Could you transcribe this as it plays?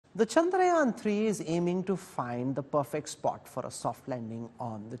The Chandrayaan-3 is aiming to find the perfect spot for a soft landing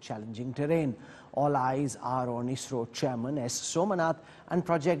on the challenging terrain. All eyes are on ISRO Chairman S. Somanath and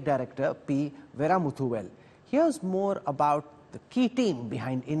Project Director P. Veramuthuvel. Here's more about the key team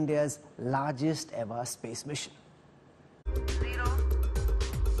behind India's largest ever space mission.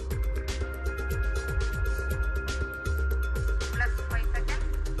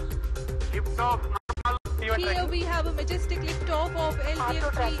 Here we have a majestic liftoff of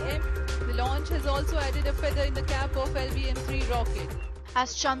LVM-3M. The launch has also added a feather in the cap of LVM-3 rocket.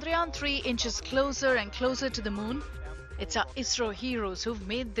 As Chandrayaan-3 inches closer and closer to the moon, it's our ISRO heroes who've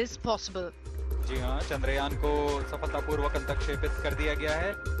made this possible. जी हाँ, चंद्रयान को सफलतापूर्वक अंतरिक्षेपित कर दिया गया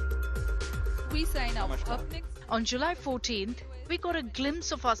है. We sign off. Up next. On July 14th, we got a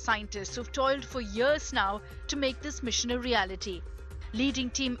glimpse of our scientists who've toiled for years now to make this mission a reality. Leading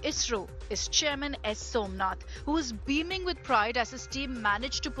Team ISRO is Chairman S. Somanath, who is beaming with pride as his team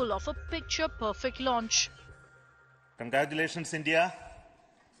managed to pull off a picture-perfect launch. Congratulations, India.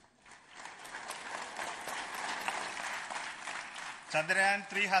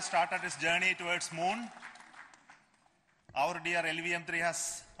 Chandrayaan-3 has started its journey towards moon. Our dear LVM-3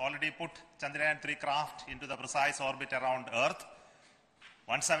 has already put Chandrayaan-3 craft into the precise orbit around Earth.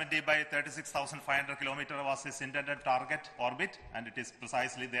 170 by 36,500 kilometers was its intended target orbit, and it is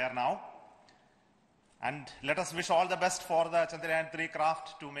precisely there now. And let us wish all the best for the Chandrayaan-3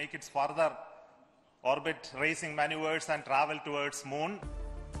 craft to make its further orbit racing maneuvers and travel towards moon.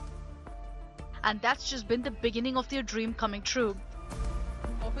 And that's just been the beginning of their dream coming true.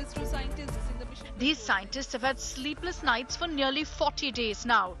 ISRO scientists in the mission. These scientists have had sleepless nights for nearly 40 days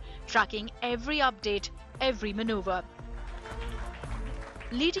now, tracking every update, every maneuver.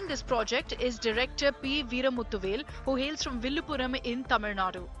 Leading this project is Director P. Veramuthuvel, who hails from Villupuram in Tamil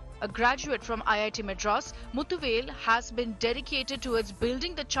Nadu. A graduate from IIT Madras, Muthuvel has been dedicated towards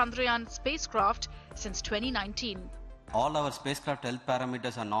building the Chandrayaan spacecraft since 2019. All our spacecraft health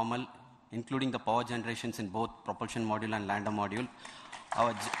parameters are normal, including the power generations in both propulsion module and lander module.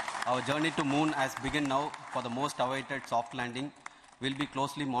 Our journey to moon has begun now for the most awaited soft landing. We'll be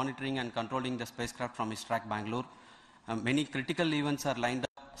closely monitoring and controlling the spacecraft from ISRAC Bangalore. Many critical events are lined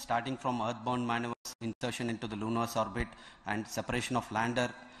up, starting from earthbound maneuvers, insertion into the lunar orbit, and separation of lander,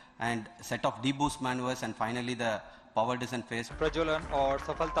 and set of deboost maneuvers, and finally the power descent phase. प्रज्वलन और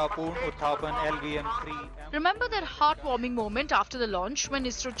सफलतापूर्ण उत्थापन LVM-3. Remember that heartwarming moment after the launch when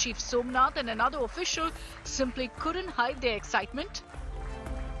ISRO Chief Somanath and another official simply couldn't hide their excitement?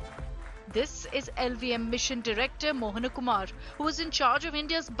 This is LVM Mission Director Mohana Kumar, who is in charge of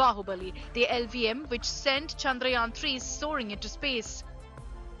India's Bahubali, the LVM which sent Chandrayaan-3 soaring into space.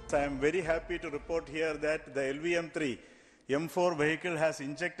 I am very happy to report here that the LVM-3 M4 vehicle has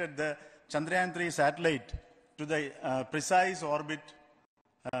injected the Chandrayaan-3 satellite to the precise orbit,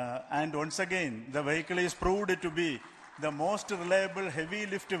 and once again the vehicle is proved to be the most reliable heavy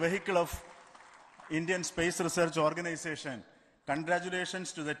lift vehicle of Indian Space Research Organization.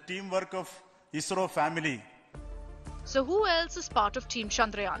 Congratulations to the teamwork of ISRO family. So who else is part of Team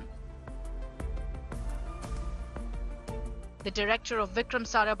Chandrayaan? The director of Vikram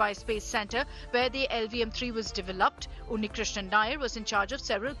Sarabhai Space Centre, where the LVM-3 was developed, Unnikrishnan Nair, was in charge of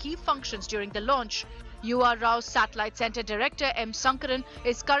several key functions during the launch. U.R. Rao's Satellite Centre Director M. Sankaran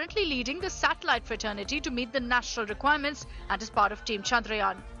is currently leading the satellite fraternity to meet the national requirements and is part of Team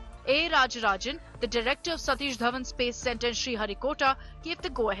Chandrayaan. A. Rajarajan, the director of Satish Dhawan Space Centre in Sriharikota, gave the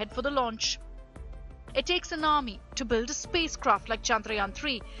go-ahead for the launch. It takes an army to build a spacecraft like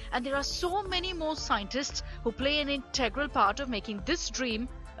Chandrayaan-3, and there are so many more scientists who play an integral part of making this dream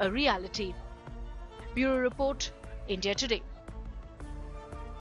a reality. Bureau Report, India Today.